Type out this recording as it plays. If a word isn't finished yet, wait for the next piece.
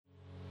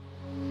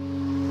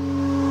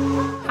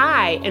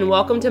Hi, and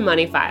welcome to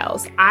Money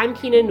Files. I'm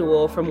Keena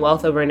Newell from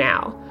Wealth Over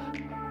Now.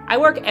 I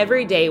work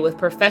every day with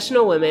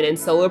professional women and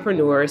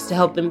solopreneurs to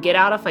help them get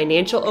out of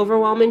financial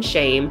overwhelm and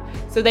shame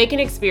so they can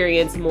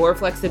experience more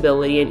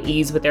flexibility and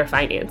ease with their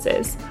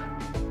finances.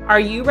 Are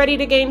you ready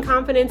to gain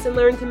confidence and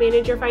learn to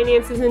manage your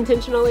finances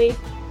intentionally?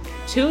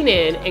 Tune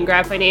in and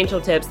grab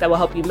financial tips that will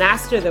help you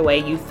master the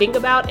way you think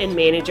about and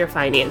manage your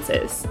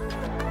finances.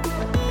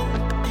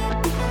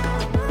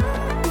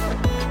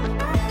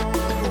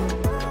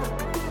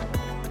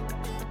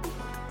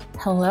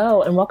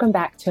 Hello, and welcome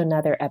back to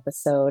another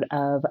episode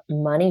of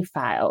Money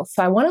Files.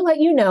 So I want to let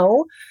you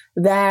know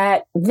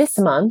that this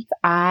month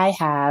I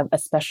have a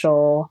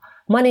special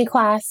money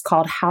class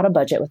called How to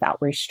Budget Without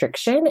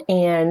Restriction.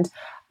 And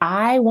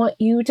I want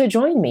you to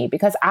join me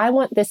because I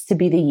want this to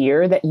be the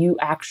year that you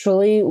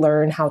actually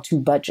learn how to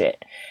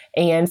budget.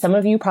 And some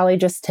of you probably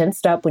just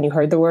tensed up when you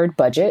heard the word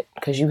budget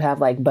because you have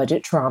like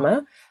budget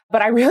trauma.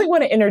 But I really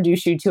want to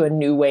introduce you to a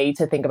new way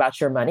to think about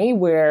your money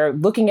where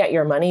looking at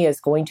your money is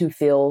going to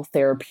feel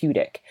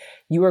therapeutic.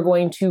 You are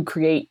going to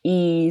create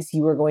ease.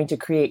 You are going to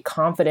create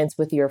confidence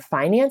with your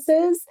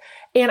finances.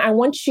 And I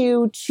want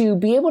you to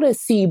be able to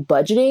see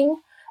budgeting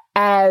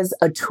as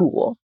a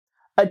tool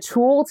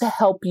to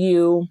help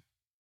you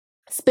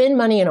spend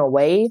money in a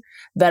way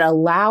that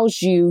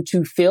allows you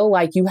to feel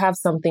like you have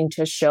something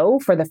to show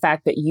for the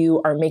fact that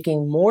you are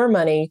making more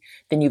money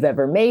than you've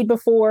ever made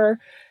before.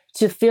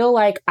 To feel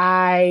like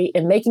I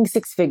am making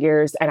six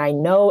figures and I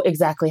know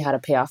exactly how to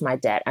pay off my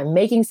debt. I'm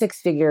making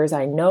six figures.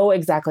 I know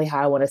exactly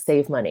how I want to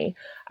save money.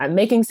 I'm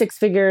making six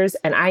figures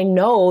and I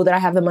know that I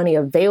have the money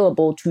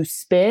available to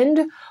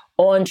spend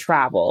on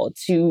travel,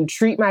 to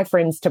treat my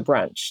friends to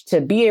brunch, to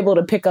be able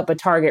to pick up a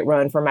Target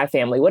run for my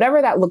family, whatever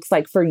that looks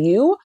like for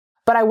you.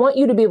 But I want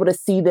you to be able to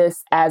see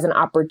this as an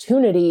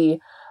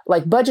opportunity,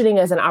 like budgeting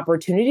as an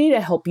opportunity to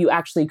help you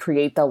actually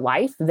create the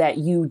life that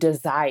you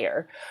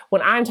desire.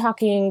 When I'm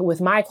talking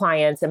with my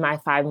clients in my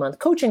 5-month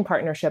coaching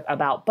partnership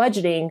about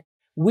budgeting,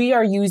 we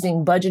are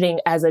using budgeting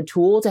as a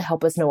tool to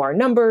help us know our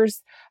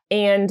numbers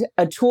and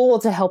a tool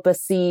to help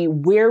us see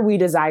where we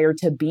desire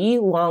to be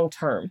long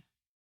term.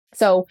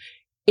 So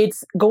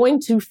it's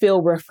going to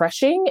feel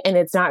refreshing and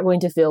it's not going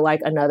to feel like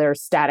another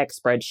static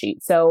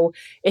spreadsheet. So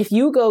if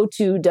you go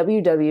to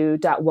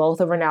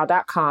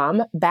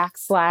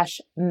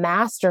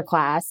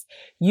www.wealthovernow.com/masterclass,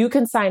 you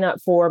can sign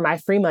up for my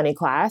free money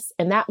class.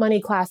 And that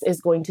money class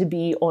is going to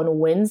be on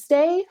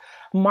Wednesday,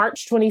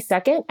 March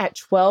 22nd at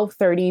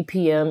 12:30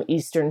 p.m.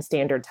 Eastern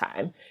Standard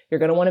Time. You're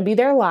going to want to be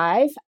there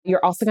live.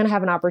 You're also going to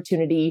have an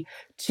opportunity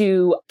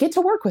to get to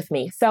work with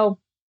me. So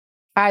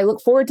I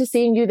look forward to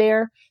seeing you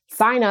there.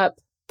 Sign up.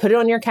 Put it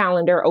on your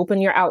calendar,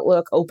 open your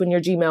Outlook, open your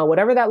Gmail,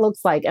 whatever that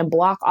looks like, and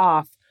block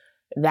off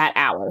that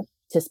hour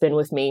to spend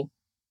with me,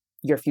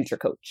 your future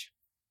coach.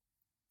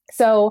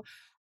 So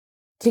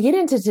to get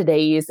into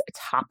today's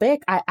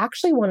topic, I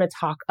actually want to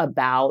talk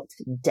about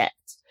debt,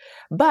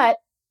 but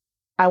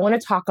I want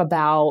to talk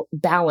about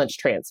balance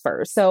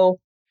transfer. So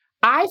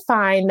I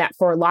find that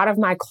for a lot of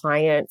my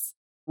clients,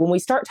 when we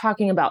start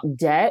talking about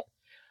debt,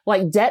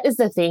 like debt is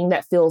the thing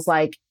that feels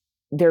like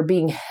they're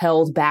being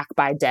held back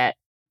by debt.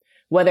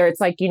 Whether it's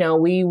like,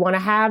 we want to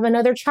have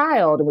another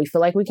child and we feel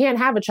like we can't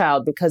have a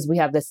child because we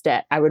have this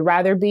debt. I would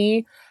rather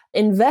be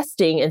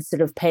investing instead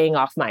of paying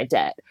off my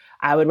debt.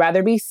 I would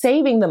rather be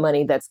saving the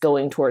money that's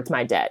going towards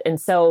my debt. And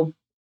so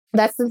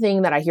that's the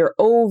thing that I hear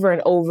over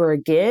and over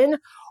again.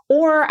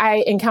 Or I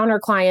encounter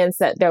clients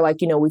that they're like,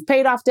 we've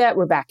paid off debt,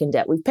 we're back in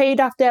debt. We've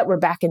paid off debt, we're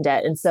back in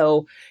debt. And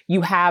so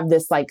you have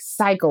this like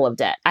cycle of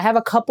debt. I have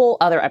a couple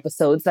other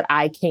episodes that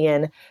I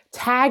can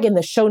tag in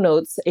the show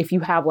notes if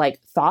you have like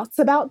thoughts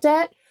about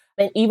debt.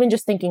 And even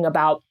just thinking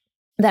about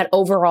that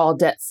overall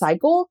debt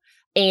cycle.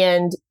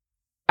 And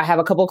I have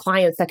a couple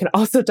clients that can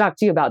also talk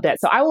to you about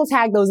debt. So I will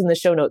tag those in the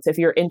show notes if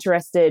you're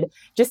interested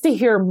just to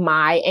hear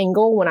my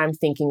angle when I'm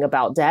thinking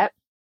about debt.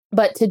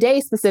 But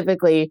today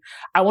specifically,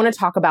 I want to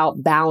talk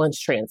about balance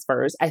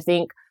transfers. I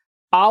think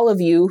all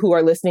of you who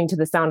are listening to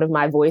the sound of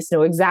my voice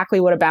know exactly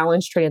what a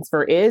balance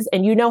transfer is,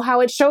 and you know how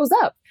it shows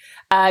up.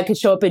 It could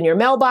show up in your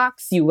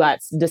mailbox. You got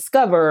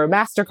Discover,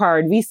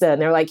 MasterCard, Visa,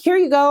 and they're like, here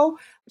you go.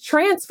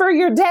 Transfer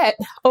your debt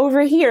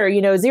over here,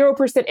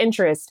 0%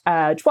 interest,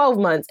 12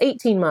 months,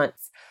 18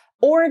 months,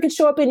 or it could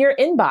show up in your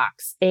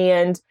inbox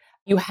and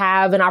you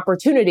have an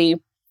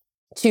opportunity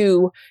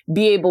to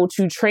be able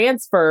to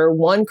transfer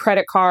one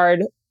credit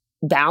card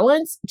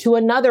balance to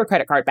another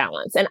credit card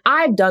balance. And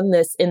I've done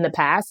this in the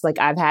past. Like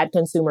I've had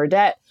consumer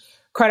debt,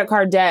 credit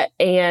card debt,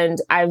 and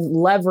I've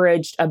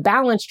leveraged a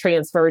balance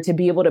transfer to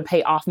be able to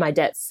pay off my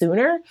debt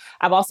sooner.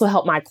 I've also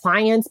helped my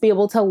clients be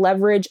able to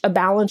leverage a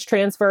balance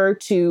transfer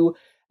to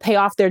pay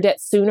off their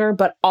debt sooner,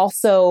 but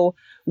also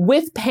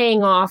with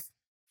paying off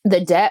the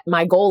debt,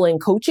 my goal in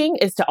coaching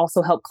is to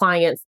also help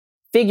clients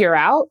figure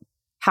out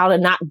how to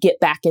not get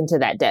back into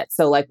that debt.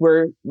 So like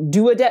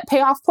do a debt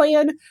payoff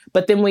plan,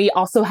 but then we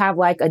also have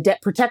like a debt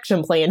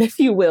protection plan, if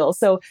you will.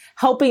 So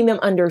helping them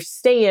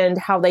understand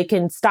how they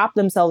can stop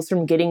themselves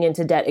from getting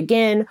into debt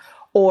again.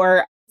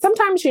 Or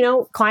sometimes,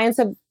 clients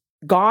have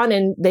gone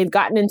and they've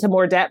gotten into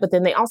more debt, but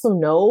then they also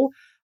know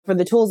for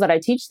the tools that I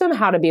teach them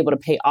how to be able to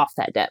pay off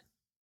that debt.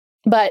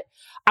 But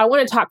I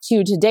want to talk to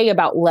you today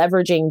about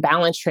leveraging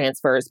balance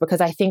transfers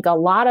because I think a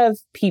lot of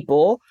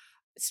people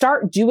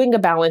start doing a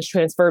balance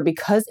transfer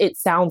because it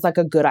sounds like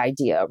a good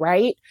idea,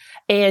 right?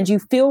 And you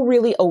feel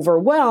really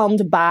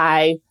overwhelmed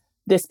by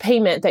this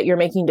payment that you're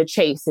making to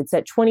Chase. It's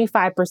at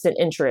 25%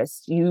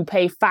 interest. You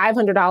pay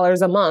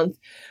 $500 a month,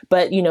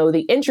 but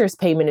the interest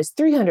payment is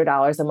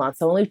 $300 a month.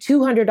 So only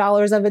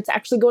 $200 of it's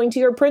actually going to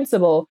your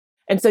principal.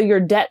 And so your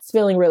debt's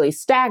feeling really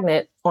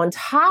stagnant. On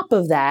top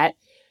of that,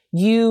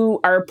 you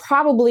are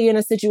probably in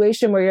a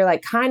situation where you're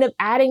like kind of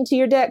adding to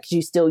your debt because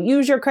you still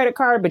use your credit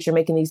card, but you're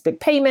making these big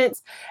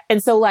payments.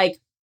 And so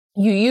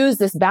you use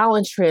this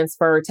balance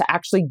transfer to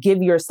actually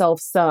give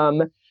yourself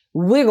some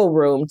wiggle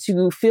room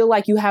to feel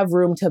like you have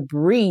room to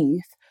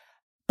breathe.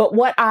 But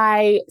what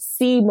I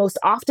see most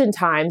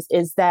oftentimes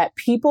is that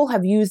people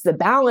have used the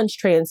balance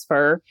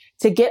transfer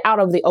to get out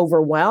of the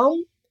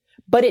overwhelm,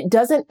 but it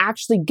doesn't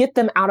actually get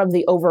them out of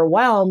the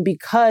overwhelm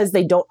because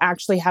they don't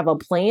actually have a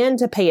plan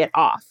to pay it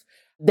off.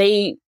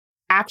 They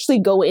actually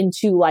go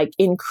into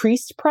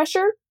increased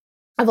pressure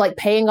of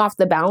paying off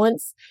the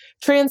balance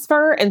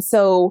transfer. And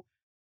so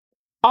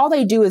all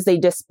they do is they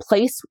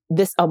displace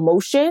this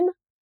emotion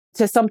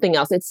to something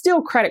else. It's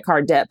still credit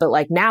card debt, but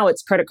now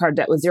it's credit card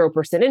debt with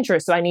 0%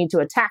 interest. So I need to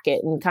attack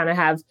it and kind of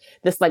have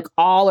this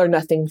all or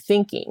nothing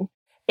thinking.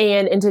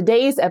 And in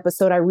today's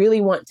episode, I really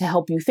want to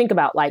help you think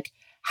about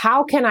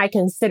how can I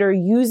consider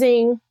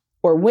using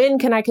or when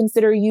can I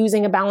consider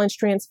using a balance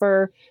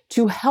transfer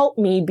to help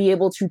me be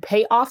able to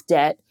pay off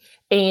debt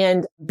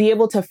and be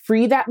able to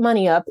free that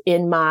money up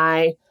in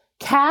my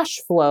cash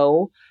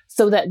flow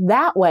so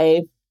that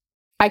way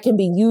I can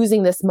be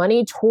using this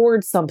money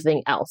towards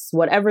something else,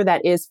 whatever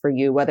that is for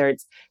you, whether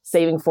it's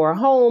saving for a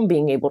home,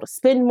 being able to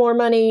spend more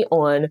money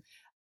on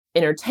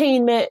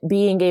entertainment,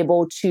 being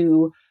able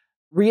to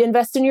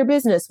reinvest in your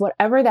business,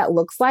 whatever that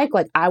looks like.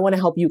 I want to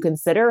help you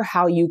consider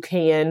how you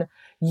can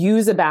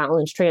use a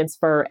balance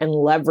transfer and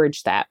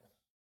leverage that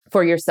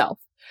for yourself.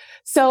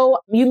 So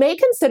you may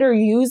consider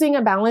using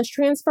a balance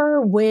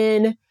transfer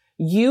when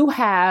you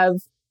have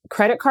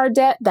credit card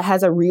debt that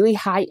has a really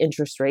high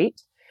interest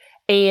rate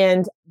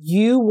and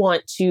you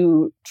want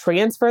to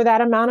transfer that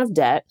amount of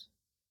debt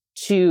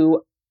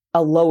to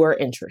a lower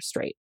interest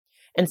rate.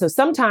 And so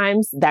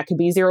sometimes that could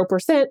be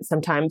 0%.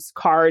 Sometimes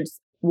cards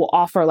will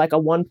offer a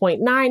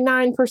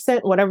 1.99%,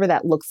 whatever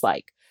that looks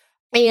like.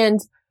 And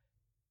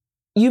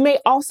you may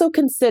also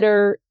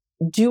consider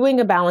doing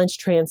a balance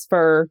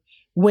transfer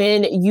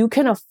when you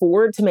can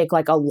afford to make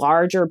a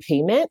larger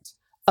payment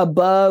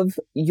above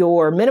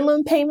your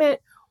minimum payment,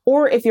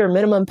 or if your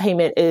minimum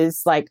payment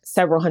is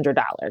several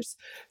 $100s.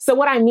 So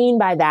what I mean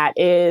by that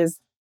is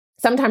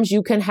sometimes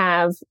you can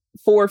have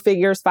 4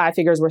 figures, 5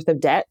 figures worth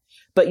of debt,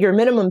 but your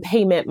minimum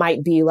payment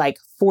might be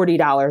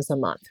 $40 a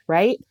month,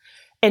 right?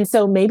 And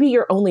so maybe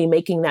you're only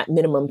making that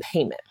minimum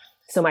payment.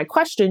 So my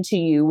question to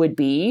you would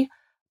be,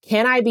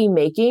 can I be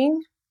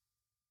making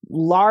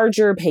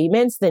larger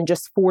payments than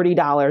just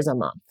 $40 a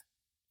month?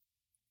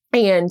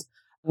 And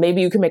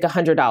maybe you can make a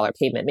 $100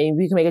 payment.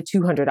 Maybe you can make a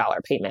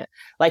 $200 payment.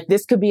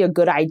 This could be a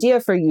good idea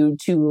for you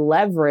to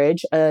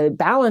leverage a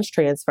balance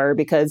transfer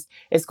because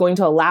it's going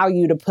to allow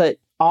you to put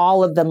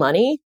all of the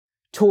money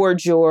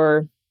towards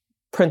your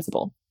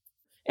principal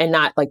and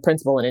not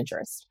principal and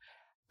interest.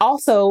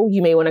 Also,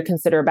 you may want to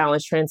consider a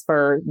balance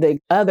transfer. The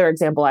other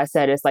example I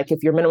said is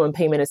if your minimum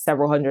payment is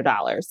several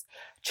 $100s.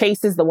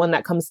 Chase is the one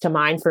that comes to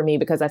mind for me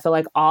because I feel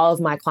like all of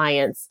my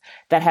clients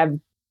that have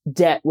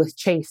debt with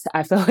Chase,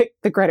 I feel like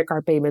the credit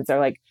card payments are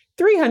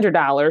 $300,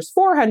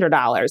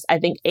 $400. I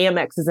think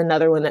Amex is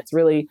another one that's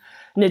really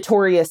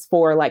notorious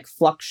for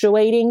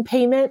fluctuating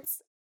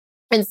payments.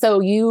 And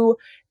so you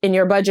in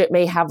your budget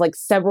may have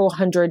several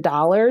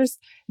 $100s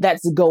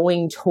that's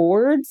going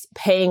towards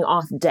paying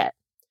off debt.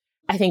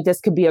 I think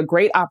this could be a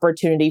great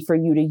opportunity for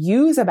you to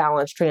use a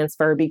balance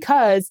transfer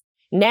because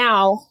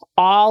now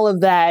all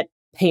of that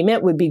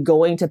payment would be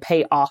going to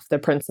pay off the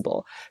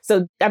principal.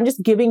 So I'm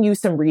just giving you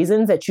some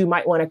reasons that you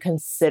might want to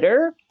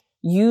consider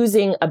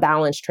using a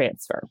balance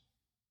transfer.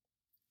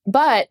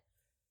 But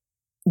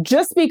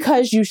just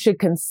because you should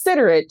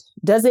consider it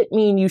doesn't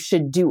mean you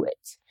should do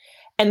it.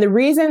 And the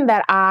reason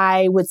that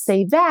I would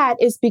say that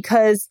is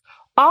because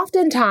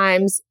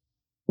oftentimes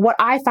what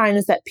I find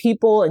is that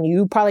people, and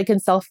you probably can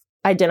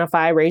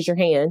self-identify, raise your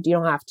hand. You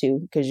don't have to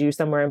because you're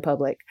somewhere in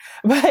public,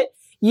 but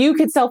you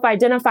could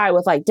self-identify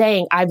with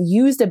dang, I've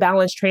used a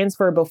balance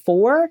transfer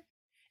before.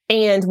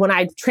 And when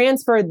I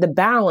transferred the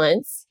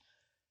balance,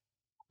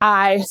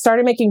 I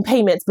started making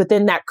payments, but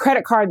then that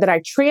credit card that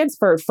I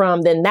transferred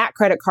from, then that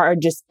credit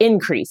card just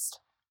increased.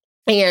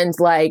 And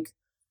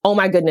oh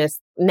my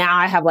goodness, now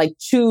I have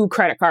 2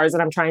 credit cards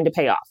that I'm trying to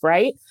pay off,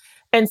 right?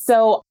 And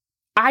so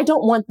I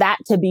don't want that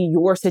to be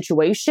your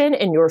situation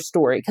and your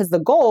story because the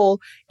goal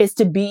is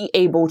to be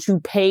able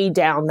to pay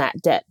down that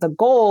debt. The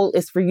goal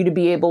is for you to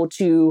be able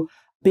to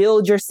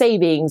build your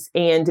savings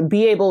and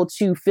be able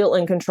to feel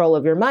in control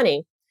of your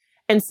money.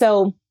 And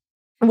so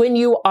when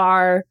you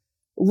are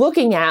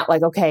looking at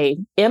like, okay,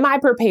 am I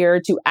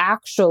prepared to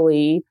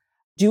actually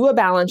do a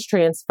balance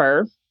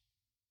transfer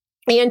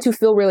and to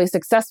feel really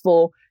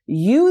successful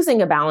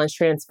using a balance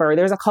transfer?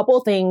 There's a couple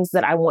of things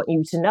that I want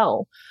you to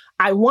know.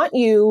 I want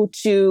you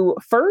to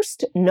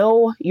first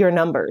know your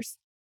numbers.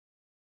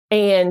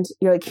 And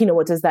you're like, Kina,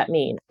 what does that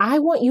mean? I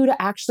want you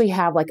to actually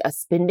have like a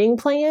spending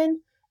plan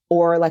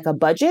or like a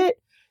budget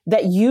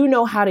that you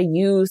know how to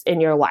use in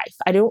your life.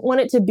 I don't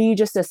want it to be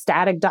just a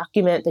static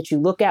document that you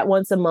look at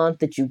once a month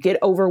that you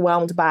get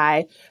overwhelmed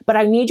by, but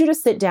I need you to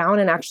sit down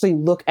and actually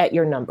look at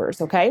your numbers,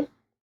 okay?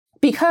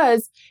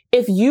 Because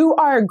if you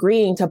are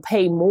agreeing to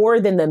pay more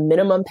than the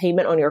minimum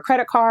payment on your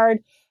credit card,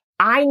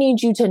 I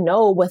need you to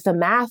know what the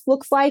math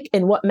looks like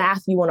and what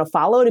math you want to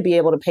follow to be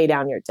able to pay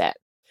down your debt.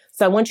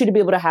 So I want you to be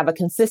able to have a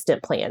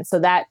consistent plan. So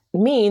that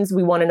means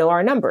we want to know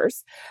our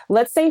numbers.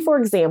 Let's say, for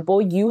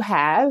example, you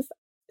have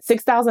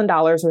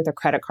 $6,000 worth of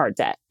credit card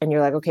debt. And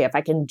you're like, okay, if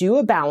I can do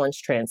a balance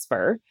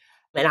transfer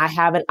and I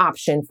have an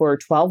option for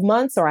 12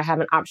 months or I have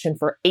an option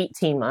for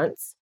 18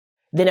 months,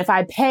 then if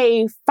I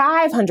pay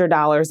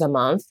 $500 a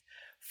month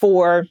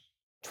for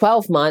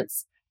 12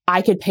 months,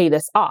 I could pay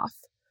this off.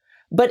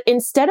 But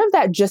instead of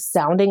that just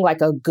sounding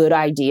like a good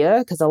idea,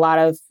 because a lot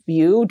of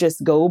you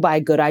just go by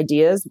good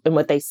ideas and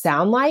what they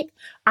sound like,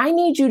 I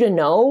need you to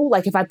know,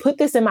 like if I put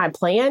this in my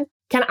plan,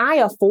 can I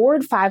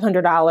afford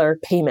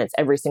 $500 payments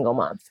every single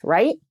month,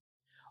 right?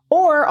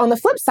 Or on the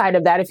flip side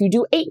of that, if you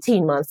do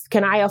 18 months,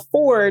 can I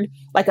afford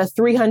like a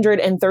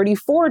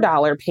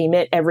 $334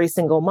 payment every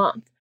single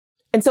month?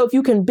 And so if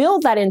you can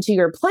build that into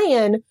your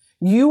plan,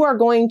 you are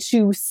going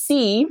to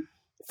see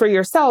for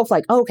yourself,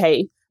 like,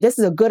 okay, this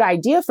is a good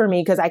idea for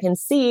me because I can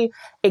see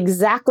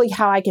exactly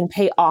how I can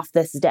pay off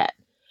this debt.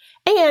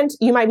 And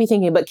you might be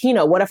thinking, but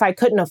Kina, what if I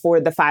couldn't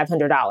afford the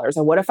 $500?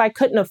 Or what if I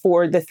couldn't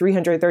afford the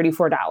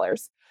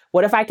 $334?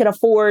 What if I could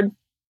afford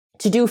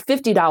to do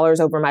 $50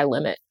 over my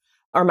limit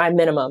or my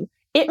minimum?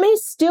 It may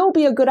still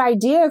be a good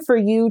idea for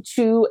you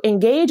to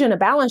engage in a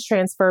balance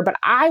transfer, but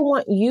I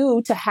want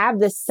you to have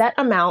this set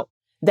amount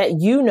that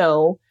you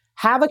know,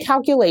 have a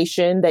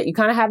calculation that you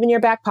kind of have in your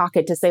back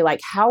pocket to say, like,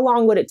 how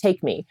long would it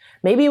take me?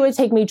 Maybe it would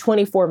take me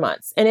 24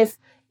 months. And if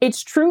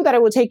it's true that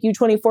it would take you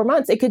 24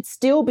 months, it could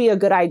still be a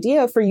good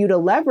idea for you to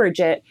leverage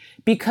it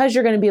because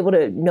you're going to be able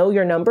to know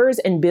your numbers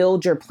and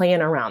build your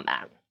plan around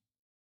that.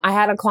 I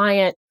had a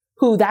client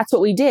who that's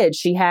what we did.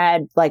 She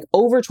had like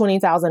over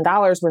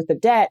 $20,000 worth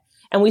of debt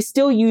and we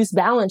still used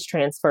balance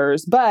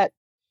transfers, but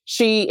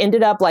she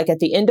ended up like at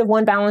the end of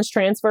one balance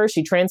transfer,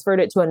 she transferred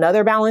it to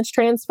another balance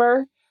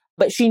transfer.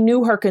 But she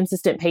knew her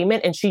consistent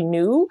payment and she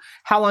knew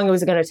how long it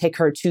was going to take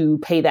her to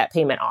pay that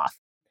payment off.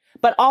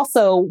 But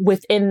also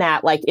within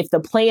that, like if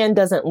the plan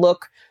doesn't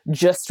look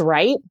just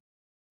right,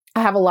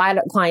 I have a lot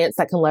of clients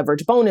that can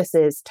leverage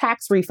bonuses,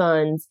 tax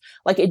refunds.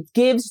 Like it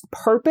gives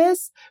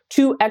purpose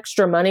to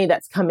extra money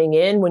that's coming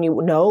in when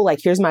you know, like,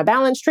 here's my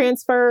balance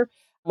transfer.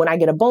 When I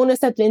get a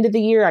bonus at the end of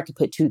the year, I could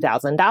put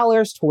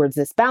 $2,000 towards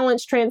this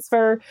balance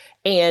transfer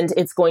and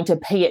it's going to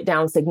pay it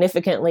down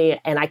significantly.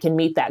 And I can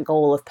meet that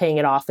goal of paying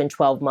it off in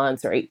 12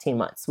 months or 18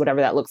 months,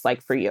 whatever that looks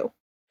like for you.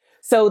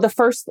 So the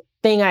first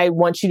thing I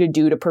want you to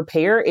do to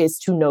prepare is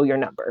to know your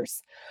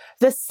numbers.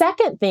 The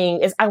second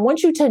thing is I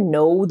want you to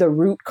know the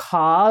root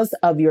cause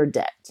of your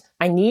debt.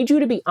 I need you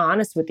to be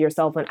honest with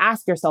yourself and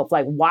ask yourself,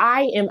 like,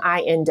 why am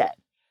I in debt?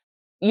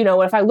 You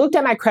know, if I looked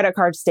at my credit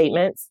card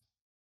statements,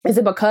 is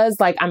it because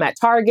like I'm at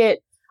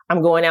Target,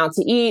 I'm going out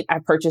to eat, I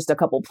purchased a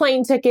couple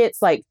plane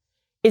tickets? Like,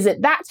 is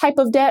it that type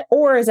of debt?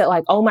 Or is it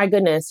like, oh my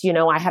goodness, you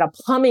know, I had a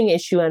plumbing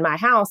issue in my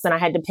house and I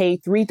had to pay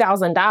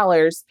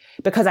 $3,000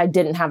 because I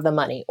didn't have the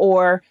money?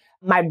 Or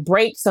my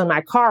brakes on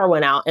my car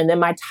went out and then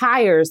my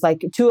tires,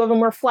 like two of them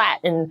were flat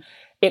and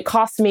it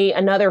cost me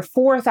another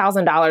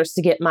 $4,000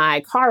 to get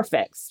my car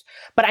fixed.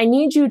 But I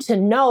need you to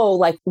know,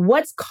 like,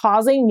 what's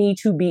causing me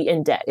to be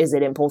in debt? Is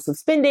it impulsive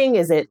spending?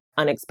 Is it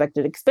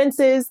unexpected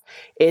expenses?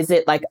 Is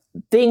it like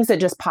things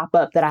that just pop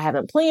up that I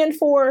haven't planned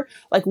for?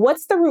 Like,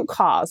 what's the root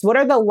cause? What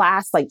are the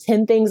last like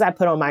 10 things I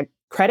put on my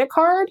credit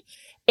card?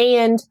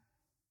 And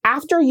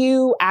after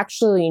you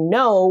actually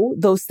know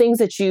those things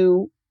that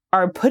you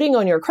are putting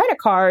on your credit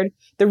card,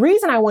 the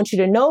reason I want you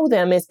to know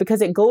them is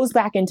because it goes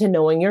back into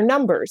knowing your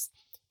numbers.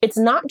 It's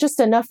not just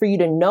enough for you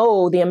to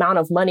know the amount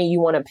of money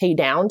you want to pay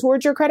down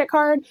towards your credit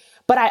card,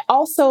 but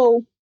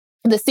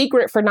the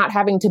secret for not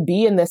having to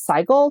be in this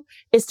cycle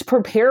is to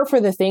prepare for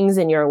the things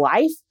in your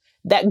life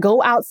that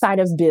go outside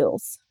of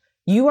bills.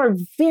 You are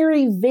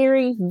very,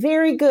 very,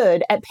 very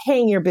good at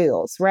paying your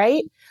bills,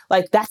 right?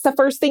 Like that's the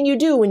first thing you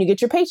do when you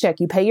get your paycheck.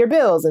 You pay your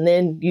bills and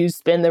then you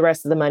spend the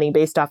rest of the money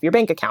based off your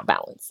bank account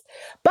balance.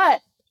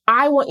 But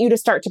I want you to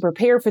start to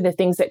prepare for the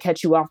things that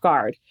catch you off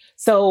guard.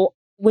 So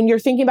when you're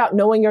thinking about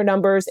knowing your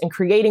numbers and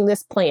creating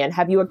this plan,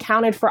 have you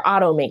accounted for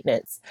auto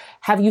maintenance?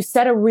 Have you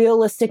set a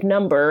realistic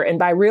number? And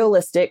by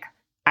realistic,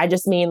 I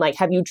just mean like,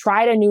 have you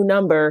tried a new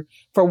number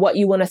for what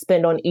you want to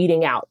spend on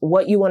eating out,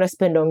 what you want to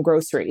spend on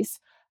groceries,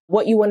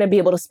 what you want to be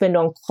able to spend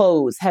on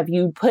clothes? Have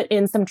you put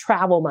in some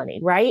travel money,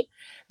 right?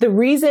 The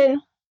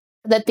reason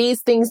that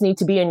these things need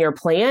to be in your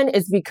plan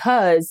is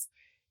because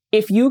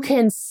If you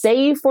can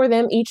save for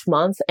them each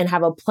month and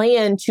have a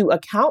plan to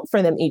account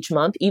for them each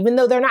month, even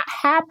though they're not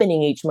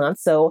happening each month.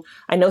 So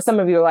I know some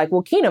of you are like,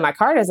 well, Kina, my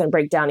car doesn't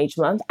break down each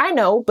month. I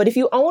know, but if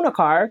you own a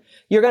car,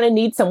 you're going to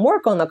need some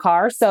work on the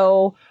car.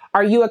 So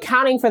are you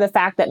accounting for the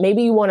fact that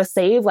maybe you want to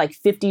save like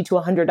 $50 to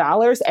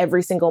 $100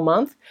 every single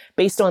month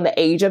based on the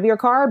age of your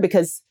car?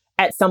 Because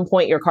at some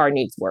point your car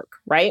needs work,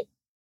 right?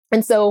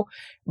 And so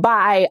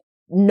by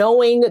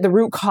knowing the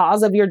root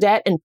cause of your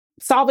debt and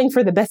solving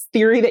for the best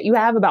theory that you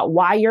have about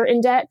why you're in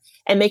debt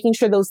and making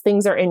sure those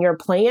things are in your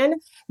plan,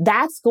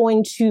 that's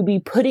going to be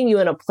putting you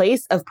in a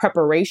place of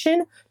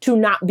preparation to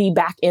not be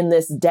back in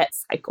this debt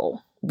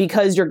cycle,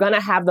 because you're going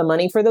to have the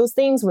money for those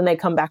things when they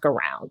come back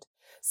around.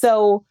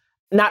 So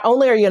not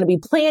only are you going to be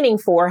planning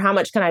for how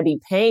much can I be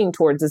paying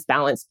towards this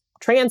balance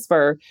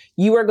transfer,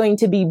 you are going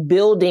to be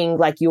building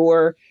like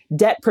your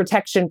debt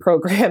protection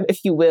program,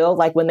 if you will,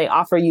 like when they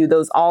offer you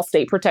those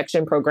Allstate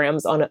protection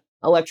programs on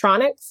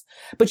electronics,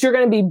 but you're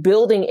going to be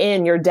building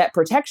in your debt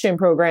protection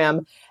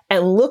program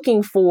and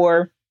looking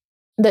for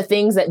the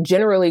things that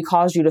generally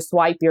cause you to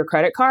swipe your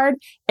credit card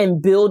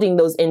and building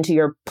those into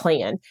your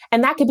plan.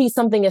 And that could be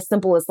something as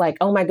simple as like,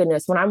 oh my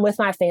goodness, when I'm with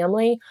my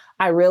family,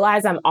 I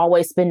realize I'm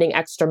always spending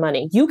extra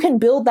money. You can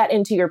build that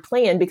into your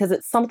plan because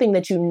it's something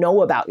that you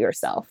know about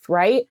yourself,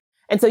 right?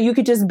 And so you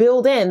could just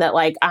build in that,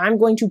 like, I'm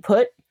going to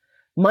put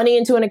money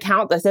into an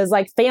account that says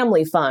like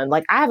family fund.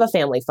 Like I have a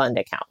family fund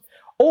account.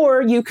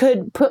 Or you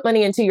could put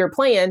money into your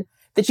plan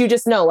that you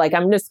just know, like,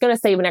 I'm just going to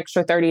save an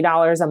extra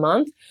 $30 a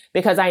month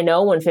because I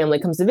know when family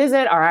comes to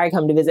visit or I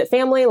come to visit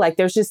family, like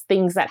there's just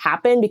things that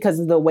happen because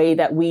of the way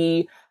that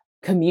we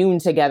commune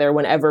together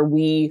whenever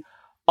we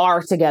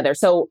are together.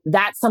 So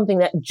that's something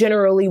that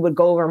generally would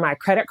go over my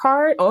credit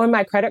card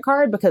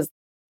because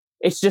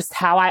it's just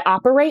how I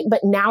operate.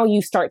 But now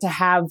you start to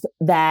have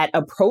that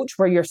approach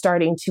where you're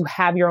starting to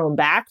have your own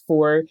back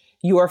for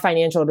your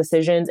financial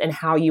decisions and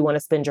how you want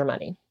to spend your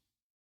money.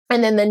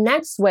 And then the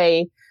next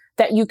way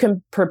that you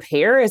can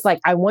prepare is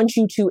like, I want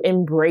you to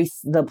embrace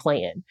the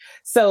plan.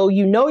 So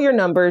you know your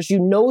numbers, you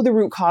know the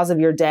root cause of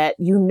your debt,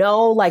 you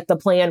know like the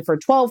plan for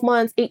 12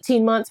 months,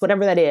 18 months,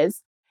 whatever that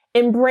is.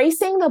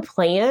 Embracing the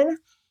plan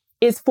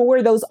is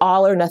for those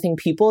all or nothing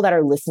people that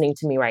are listening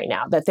to me right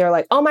now, that they're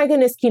like, oh my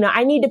goodness, Kina,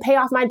 I need to pay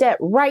off my debt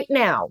right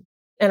now.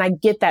 And I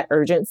get that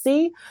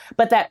urgency,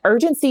 but that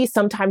urgency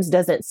sometimes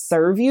doesn't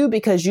serve you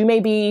because you may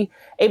be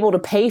able to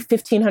pay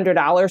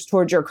 $1,500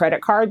 towards your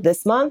credit card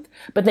this month,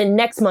 but then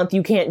next month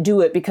you can't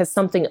do it because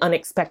something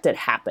unexpected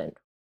happened.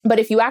 But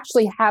if you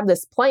actually have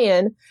this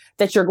plan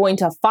that you're going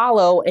to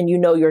follow and you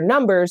know your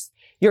numbers,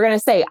 you're going to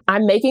say,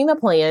 I'm making the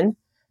plan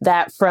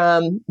that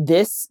from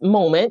this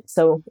moment,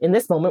 so in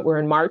this moment, we're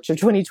in March of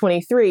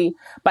 2023,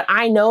 but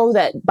I know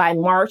that by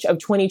March of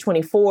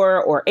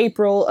 2024 or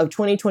April of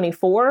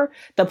 2024,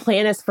 the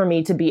plan is for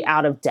me to be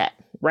out of debt,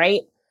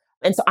 right?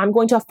 And so I'm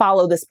going to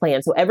follow this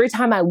plan. So every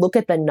time I look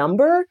at the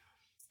number,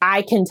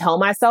 I can tell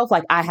myself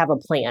like I have a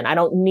plan. I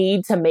don't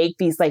need to make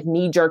these like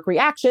knee-jerk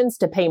reactions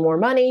to pay more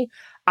money.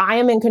 I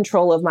am in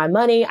control of my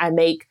money. I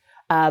make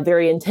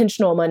very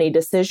intentional money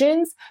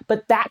decisions,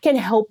 but that can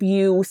help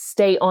you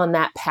stay on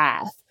that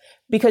path.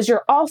 Because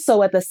you're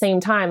also at the same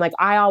time, like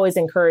I always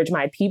encourage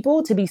my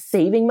people to be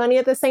saving money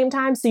at the same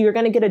time. So you're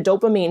going to get a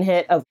dopamine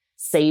hit of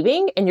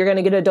saving and you're going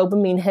to get a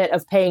dopamine hit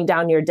of paying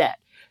down your debt.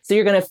 So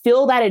you're going to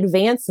feel that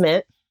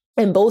advancement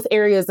in both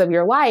areas of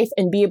your life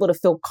and be able to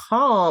feel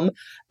calm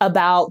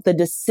about the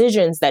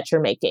decisions that you're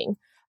making.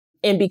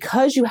 And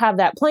because you have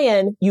that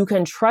plan, you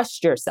can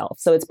trust yourself.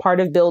 So it's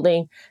part of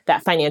building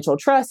that financial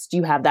trust.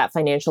 You have that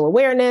financial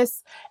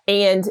awareness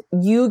and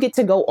you get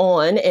to go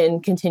on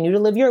and continue to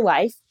live your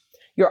life.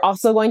 You're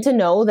also going to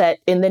know that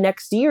in the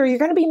next year, you're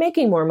going to be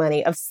making more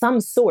money of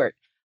some sort.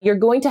 You're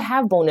going to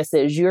have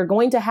bonuses. You're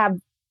going to have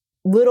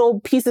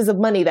little pieces of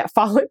money that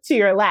fall into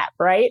your lap,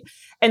 right?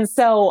 And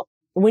so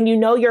when you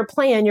know your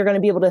plan, you're going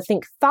to be able to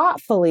think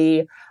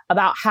thoughtfully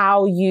about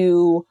how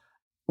you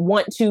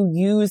want to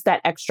use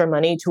that extra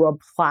money to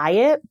apply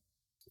it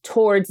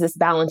towards this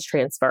balance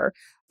transfer.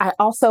 I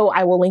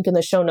will link in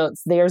the show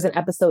notes. There's an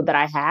episode that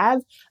I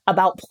have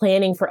about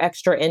planning for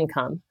extra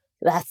income.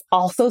 That's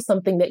also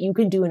something that you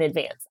can do in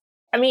advance.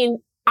 I mean,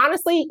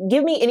 honestly,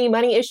 give me any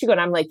money issue and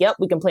I'm like, yep,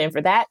 we can plan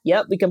for that.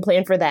 Yep, we can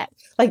plan for that.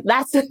 Like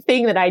that's the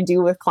thing that I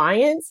do with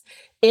clients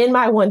in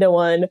my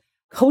one-to-one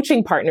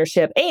coaching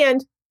partnership.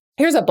 And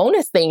here's a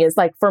bonus thing is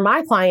like for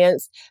my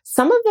clients,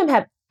 some of them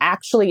have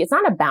actually, it's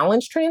not a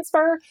balance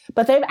transfer,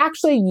 but they've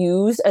actually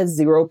used a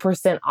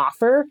 0%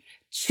 offer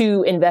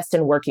to invest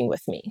in working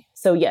with me.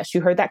 So yes, you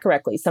heard that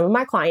correctly. Some of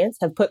my clients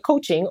have put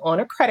coaching on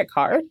a credit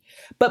card,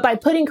 but by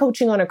putting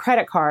coaching on a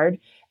credit card,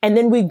 and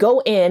then we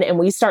go in and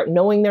we start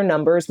knowing their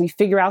numbers, we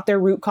figure out their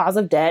root cause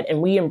of debt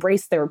and we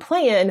embrace their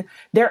plan,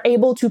 they're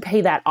able to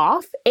pay that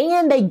off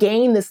and they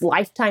gain this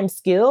lifetime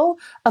skill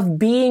of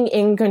being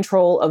in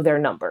control of their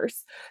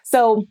numbers.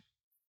 So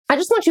I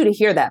just want you to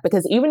hear that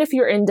because even if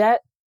you're in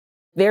debt,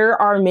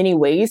 there are many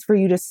ways for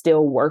you to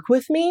still work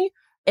with me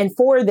and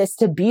for this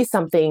to be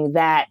something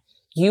that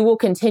you will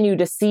continue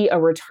to see a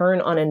return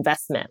on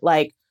investment.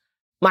 Like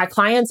My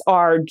clients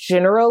are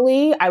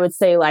generally, I would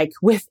say like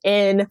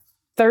within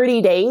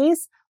 30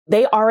 days,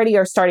 they already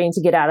are starting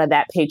to get out of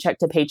that paycheck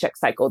to paycheck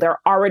cycle. They're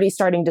already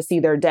starting to see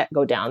their debt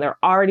go down. They're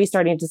already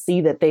starting to see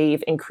that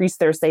they've increased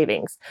their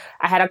savings.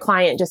 I had a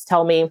client just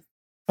tell me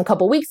a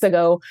couple weeks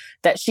ago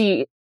that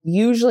she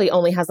usually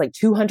only has like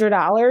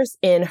 $200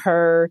 in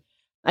her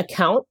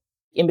account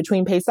in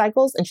between pay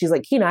cycles. And she's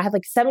like, Kina, I have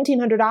like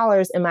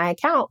 $1,700 in my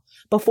account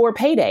before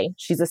payday.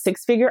 She's a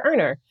 6-figure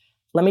earner.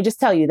 Let me just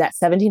tell you that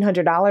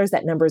 $1,700,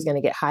 that number is going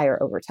to get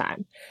higher over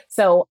time.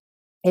 So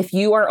if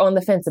you are on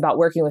the fence about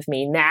working with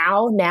me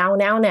now,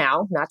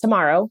 not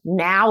tomorrow,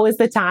 now is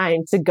the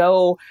time to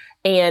go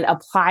and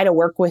apply to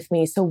work with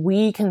me so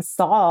we can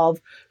solve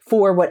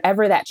for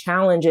whatever that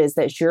challenge is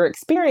that you're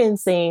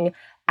experiencing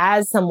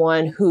as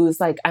someone who's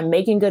like, I'm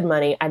making good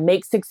money. I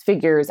make 6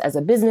 figures as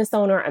a business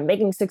owner. I'm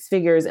making 6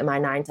 figures in my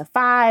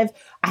 9-to-5.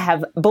 I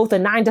have both a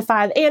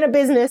 9-to-5 and a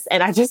business,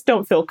 and I just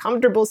don't feel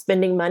comfortable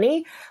spending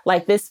money.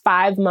 Like this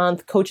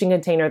 5-month coaching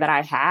container that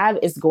I have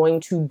is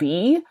going to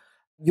be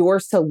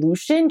your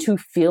solution to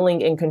feeling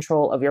in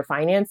control of your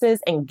finances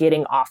and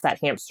getting off that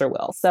hamster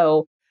wheel.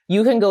 So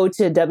you can go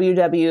to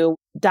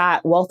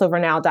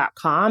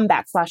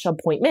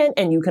www.wealthovernow.com/appointment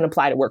and you can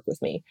apply to work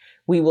with me.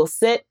 We will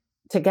sit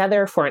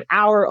together for an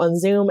hour on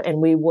Zoom and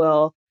we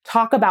will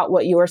talk about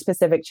what your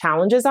specific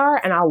challenges are.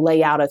 And I'll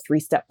lay out a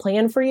 3-step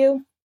plan for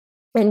you.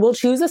 And we'll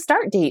choose a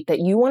start date that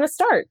you want to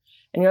start.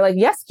 And you're like,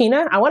 yes,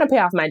 Kina, I want to pay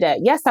off my debt.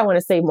 Yes, I want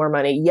to save more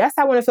money. Yes,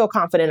 I want to feel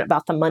confident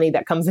about the money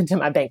that comes into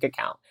my bank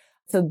account.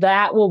 So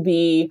that will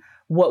be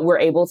what we're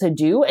able to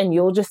do. And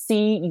you'll just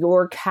see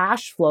your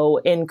cash flow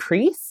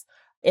increase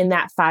in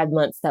that 5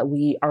 months that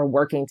we are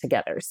working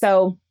together.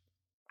 So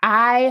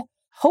I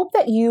hope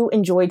that you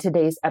enjoyed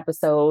today's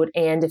episode.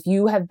 And if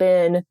you have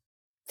been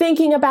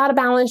thinking about a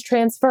balance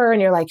transfer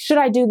and you're like, should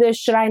I do this?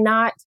 Should I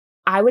not?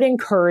 I would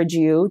encourage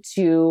you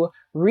to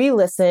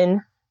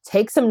re-listen,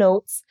 take some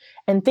notes,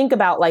 and think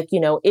about like,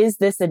 is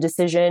this a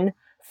decision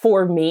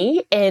for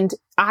me? And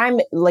I'm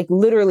like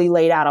literally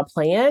laid out a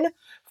plan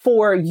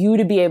for you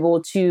to be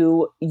able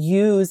to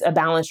use a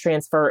balance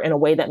transfer in a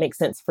way that makes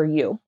sense for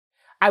you.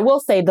 I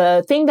will say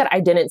the thing that I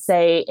didn't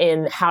say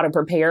in how to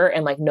prepare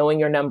and like knowing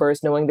your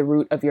numbers, knowing the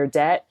root of your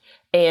debt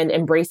and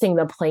embracing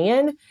the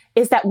plan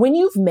is that when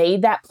you've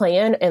made that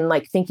plan and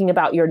like thinking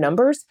about your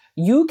numbers,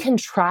 you can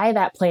try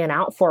that plan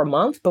out for a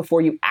month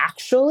before you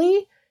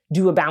actually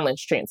do a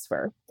balance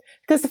transfer.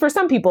 Because for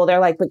some people, they're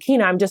like, but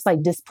Kina, I'm just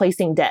like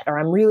displacing debt or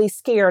I'm really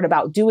scared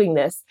about doing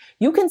this.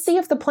 You can see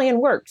if the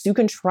plan works. You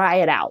can try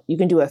it out. You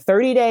can do a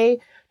 30-day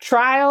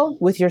trial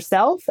with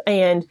yourself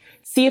and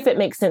see if it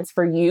makes sense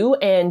for you.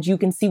 And you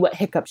can see what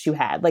hiccups you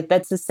had. Like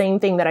that's the same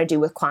thing that I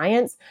do with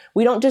clients.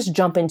 We don't just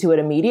jump into it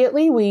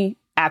immediately. We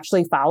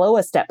actually follow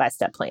a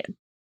step-by-step plan.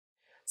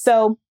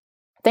 So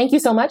thank you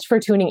so much for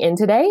tuning in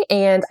today.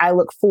 And I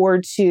look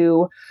forward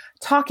to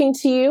talking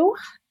to you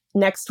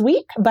next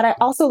week, but I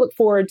also look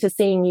forward to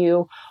seeing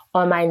you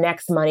on my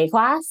next money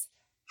class,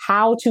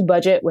 How to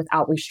Budget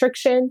Without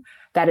Restriction.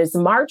 That is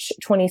March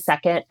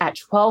 22nd at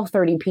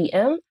 12:30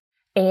 p.m.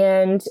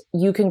 And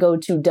you can go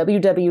to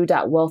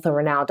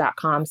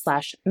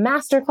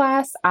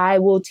www.wealthovernow.com/masterclass. I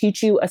will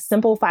teach you a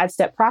simple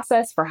 5-step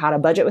process for how to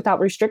budget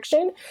without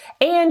restriction.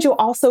 And you'll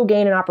also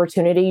gain an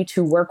opportunity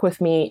to work with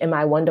me in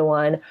my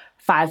 1-to-1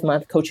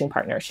 5-month coaching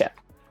partnership.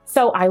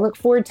 So I look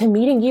forward to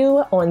meeting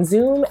you on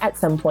Zoom at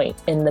some point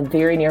in the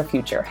very near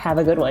future. Have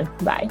a good one.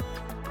 Bye.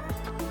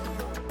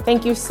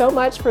 Thank you so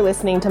much for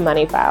listening to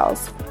Money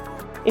Files.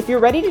 If you're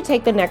ready to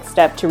take the next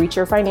step to reach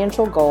your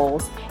financial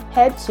goals,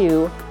 head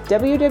to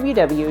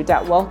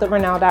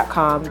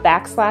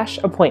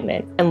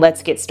www.wealthovernow.com/appointment and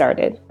let's get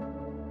started.